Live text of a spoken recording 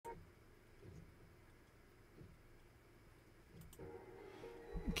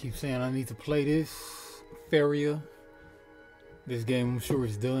Keep saying I need to play this. Faeria. This game I'm sure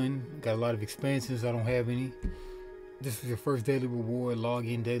is done. Got a lot of expansions. I don't have any. This is your first daily reward. Log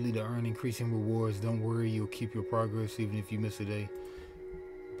in daily to earn increasing rewards. Don't worry, you'll keep your progress even if you miss a day.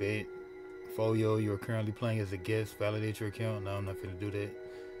 Bet. Folio, you're currently playing as a guest. Validate your account. No, I'm not gonna do that.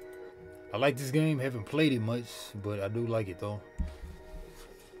 I like this game. Haven't played it much, but I do like it though.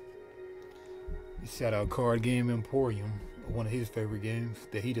 Shout out Card Game Emporium, one of his favorite games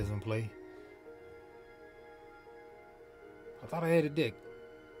that he doesn't play. I thought I had a deck.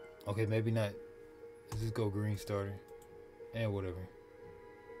 Okay, maybe not. Let's just go green starter. And whatever.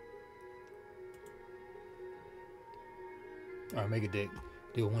 Alright, make a deck.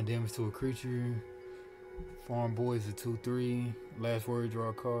 Deal 1 damage to a creature. Farm Boy is a 2/3. Last word, draw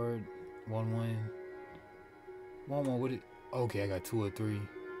a card. 1/1. 1/1 with it. Okay, I got 2 or 3.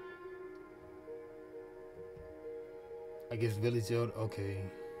 I guess Village Elder. Okay.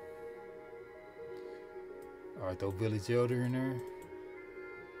 Alright, throw Village Elder in there.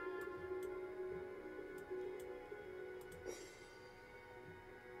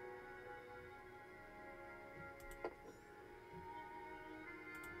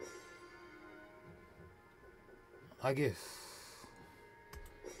 I guess.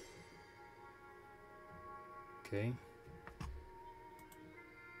 Okay.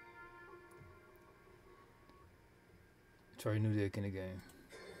 Try a new deck in the game.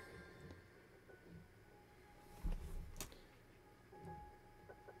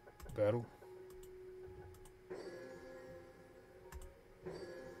 Battle.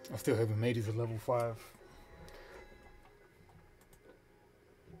 I still haven't made it to level 5.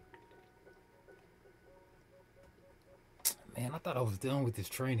 Man, I thought I was done with this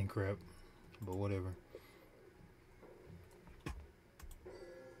training crap, but whatever.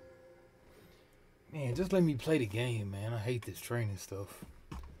 Man, just let me play the game, man. I hate this training stuff.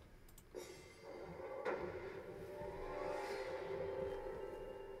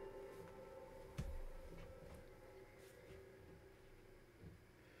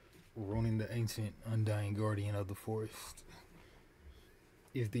 Ronin the Ancient, Undying Guardian of the Forest.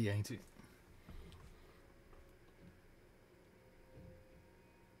 Is the Ancient.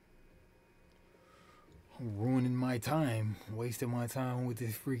 Ruining my time, wasting my time with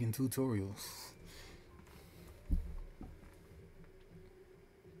these freaking tutorials.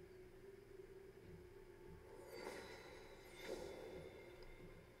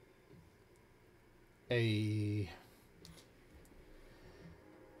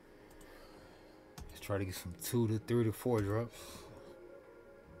 Let's try to get some 2 to 3 to 4 drops.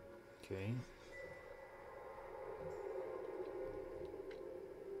 Okay.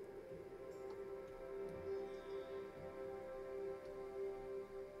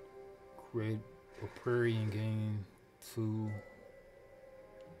 Create a Prairie and gain 2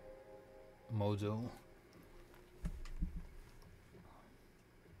 mojo.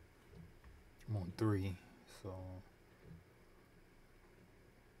 I'm on 3, so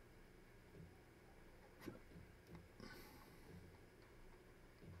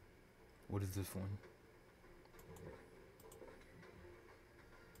what is this one?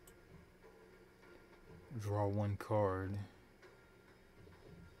 Draw 1 card.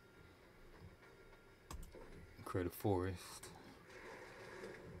 Create a forest.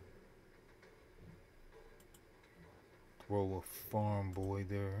 Throw a Farm Boy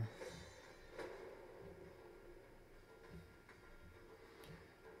there.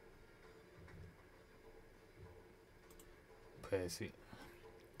 Pass it.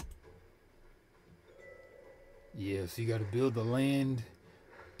 Yeah, so you gotta build the land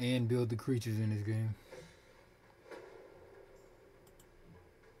and build the creatures in this game.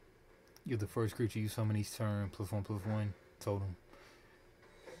 You're the first creature you summon each turn, +1/+1 totem.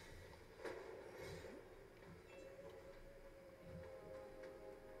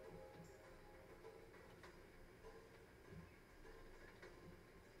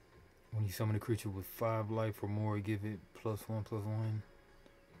 When you summon a creature with 5 life or more, give it +1/+1.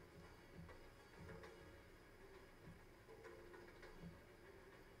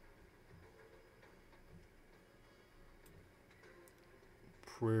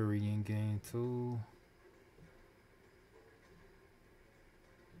 Prairie and gain 2.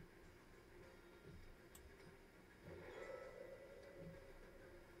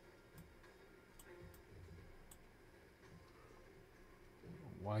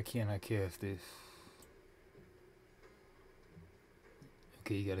 Why can't I cast this?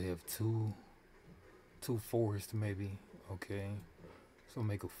 Okay, you gotta have two forests maybe. Okay, so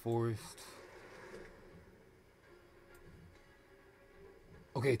make a forest.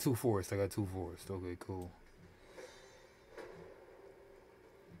 Okay, 2 forests. I got 2 forests. Okay, cool.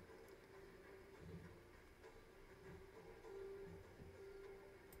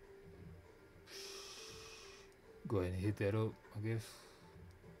 Go ahead and hit that up, I guess.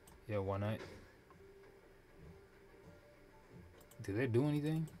 Yeah, why not? Did that do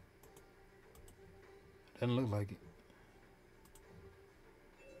anything? Doesn't look like it.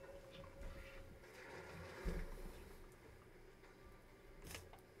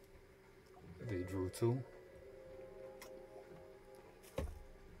 They drew 2.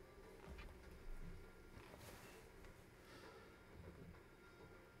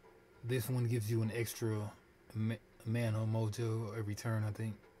 This one gives you an extra mana mojo every turn, I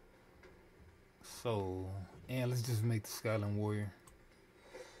think. So, and let's just make the Skyland Warrior.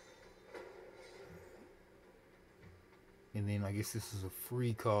 And then I guess this is a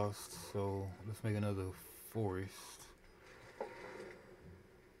free cost, so let's make another forest.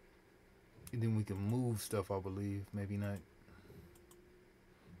 And then we can move stuff, I believe. Maybe not.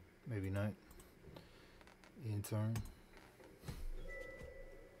 Maybe not. In turn.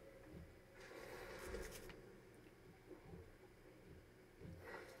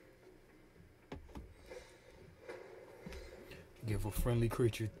 Give a friendly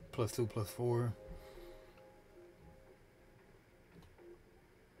creature +2/+4.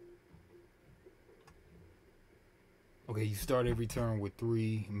 Okay, you start every turn with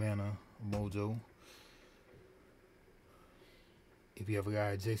 3 mana mojo. If you have a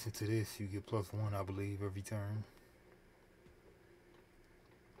guy adjacent to this, you get +1, I believe, every turn.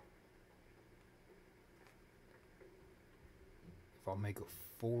 If I make a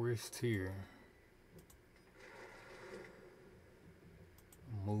forest here,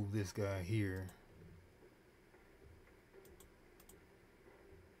 move this guy here.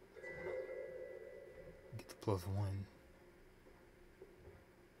 Get the +1.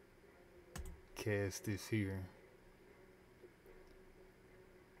 Cast this here.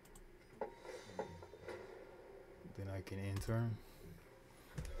 Then I can end turn.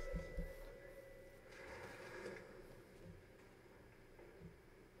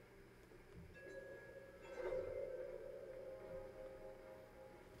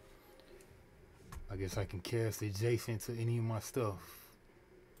 I guess I can cast adjacent to any of my stuff,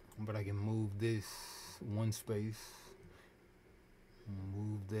 but I can move this 1 space,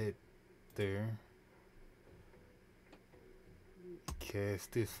 move that there,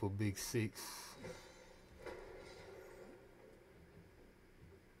 cast this for big 6,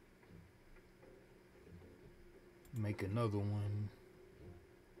 make another one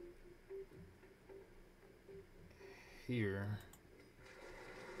here.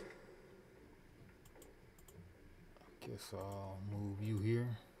 Guess I'll move you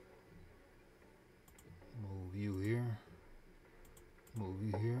here, move you here, move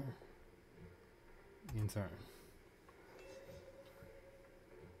you here, in turn.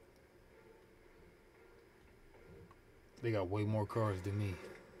 They got way more cards than me.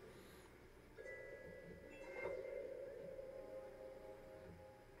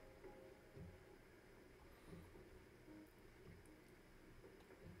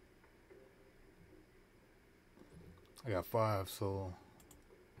 I got 5, so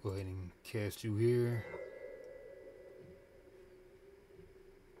go ahead and cast you here.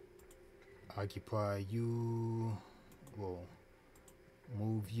 Occupy you. Well,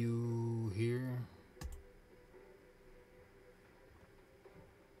 move you here.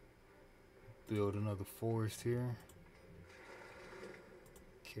 Build another forest here.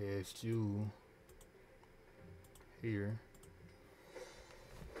 Cast you here.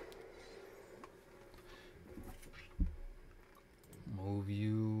 Move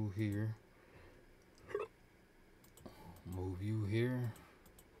you here. Move you here.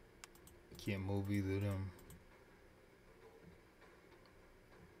 Can't move either of them.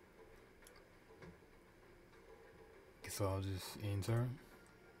 Guess I'll just end turn.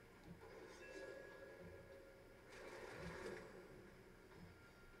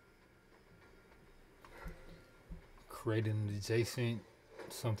 Create an adjacent,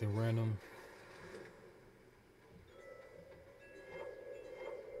 something random.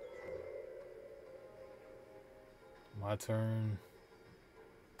 My turn.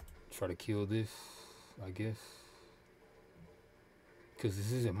 Try to kill this, I guess. Because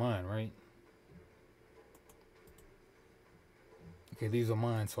this isn't mine, right? Okay, these are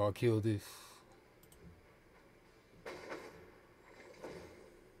mine, so I'll kill this.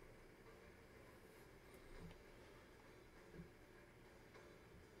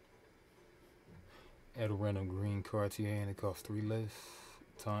 Add a random green card to your hand. It costs 3 less.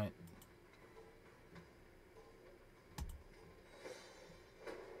 Taunt.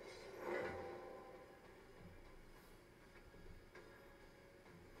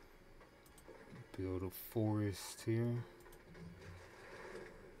 Build a forest here.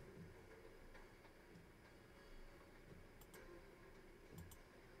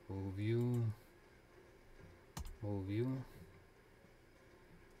 Move you. Move you.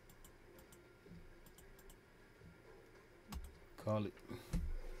 Call it.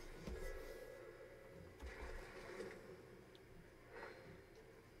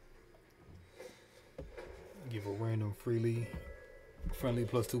 Give a random friendly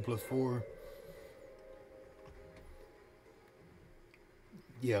 +2/+4.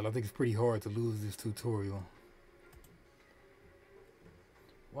 Yeah, I think it's pretty hard to lose this tutorial.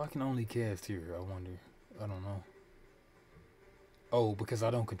 Why can I only cast here? I wonder. I don't know. Oh, because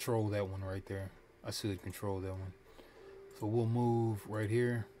I don't control that one right there. I should control that one. So we'll move right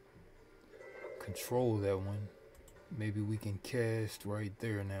here. Control that one. Maybe we can cast right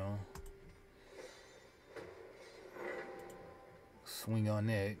there now. Swing on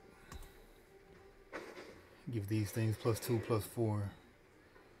that. Give these things +2/+4.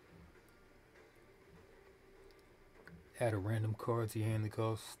 Add a random card to your hand that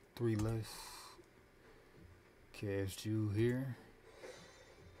costs 3 less. Cast you here.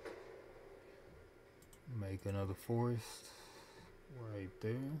 Make another forest right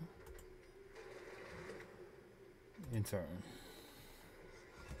there. In turn.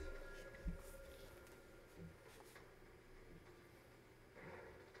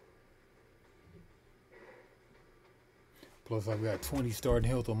 Plus I've got 20 starting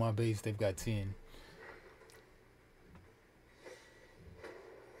health on my base, they've got 10.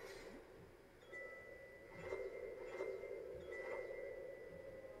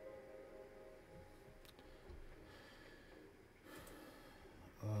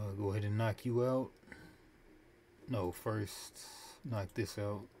 Go ahead and knock you out. No, first knock this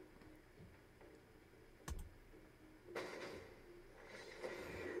out.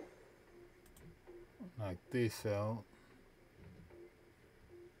 Knock this out.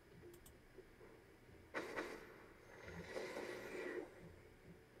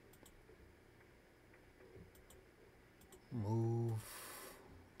 Move.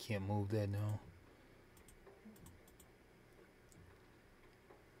 Can't move that now.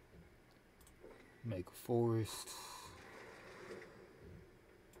 Make a forest.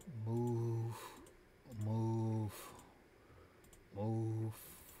 Move. Move. Move.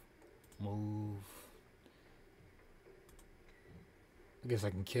 Move. I guess I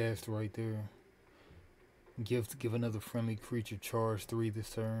can cast right there. Give another friendly creature charge 3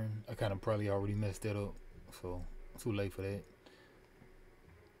 this turn. I kind of probably already messed that up, so too late for that.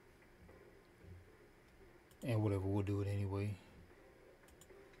 And whatever, we'll do it anyway.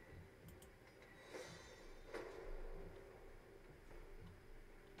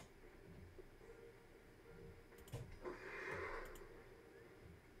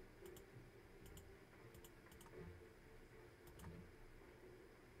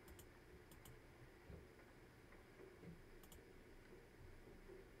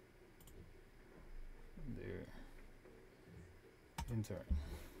 There. In turn.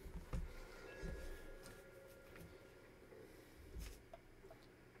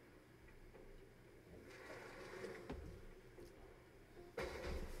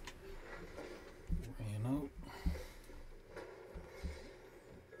 Ran out.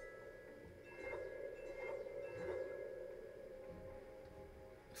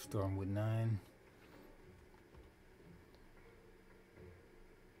 Starting with 9.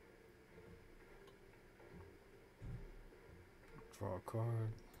 Draw a card.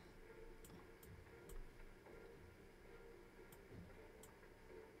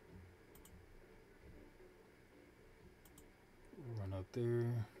 Run up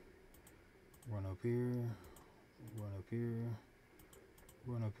there. Run up here. Run up here.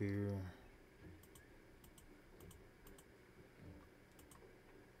 Run up here.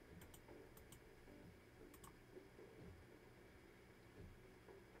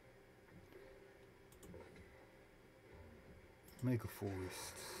 Make a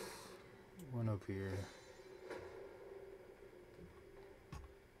forest. Run up here.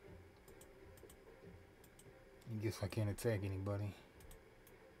 I guess I can't attack anybody.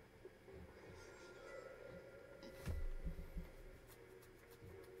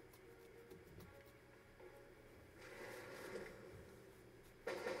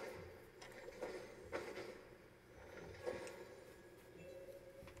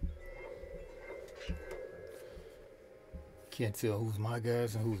 Can't tell who's my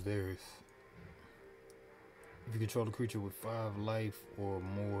guys and who's theirs. If you control a creature with 5 life or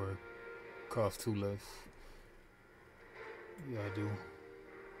more, cost 2 less. Yeah, I do.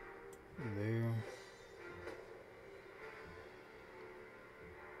 There.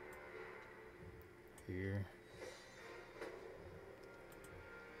 Here.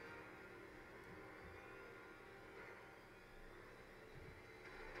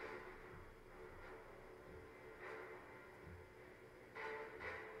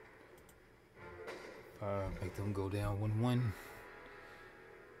 Make them go down 1-1.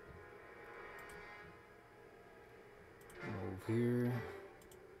 Move here.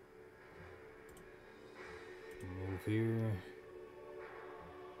 Move here.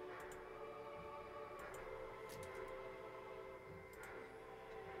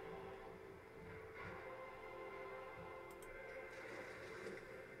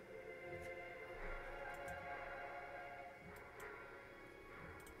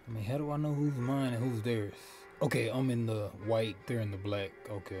 I mean, how do I know who's mine and who's theirs? Okay, I'm in the white, they're in the black.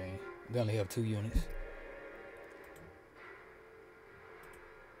 Okay, they only have 2 units.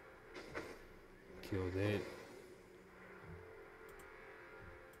 Kill that.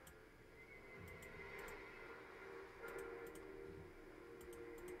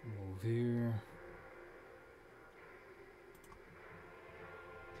 Move here.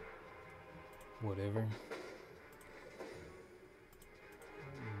 Whatever.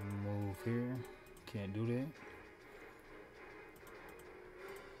 Move here. Can't do that.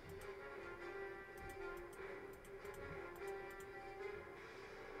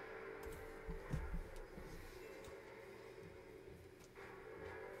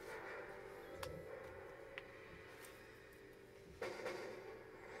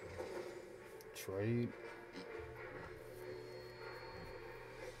 Trade.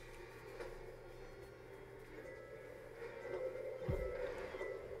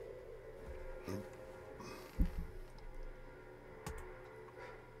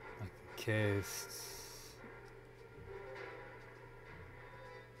 I can cast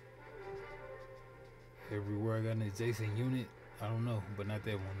everywhere I got an adjacent unit. I don't know, but not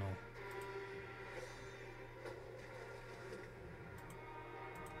that one, no.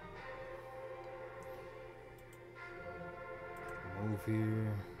 Move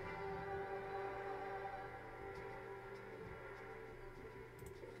here.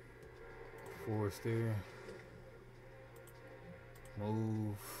 Forest there.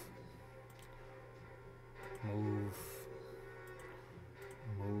 Move. Move.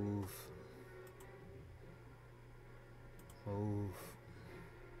 Move. Move.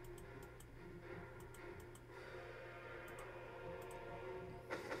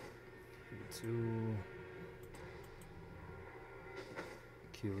 Two.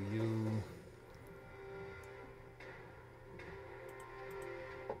 Kill you.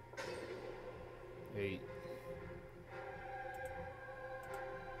 Eight.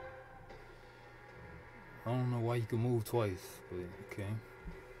 I don't know why you can move twice, but okay.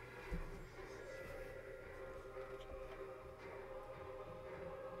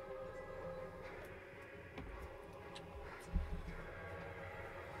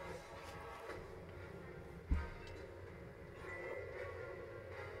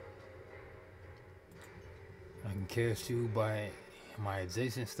 I can cast you by my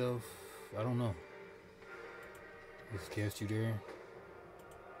adjacent stuff. I don't know. Just cast you there.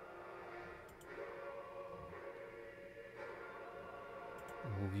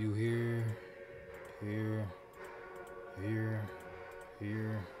 Move you here, here, here,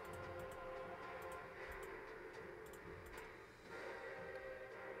 here.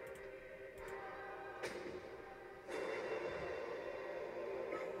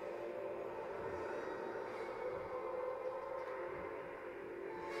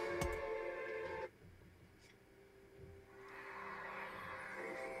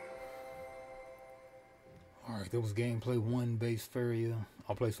 Alright, that was gameplay 1 base Faeria.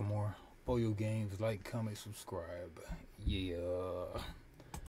 I'll play some more. Boyo games, like, comment, subscribe. Yeah.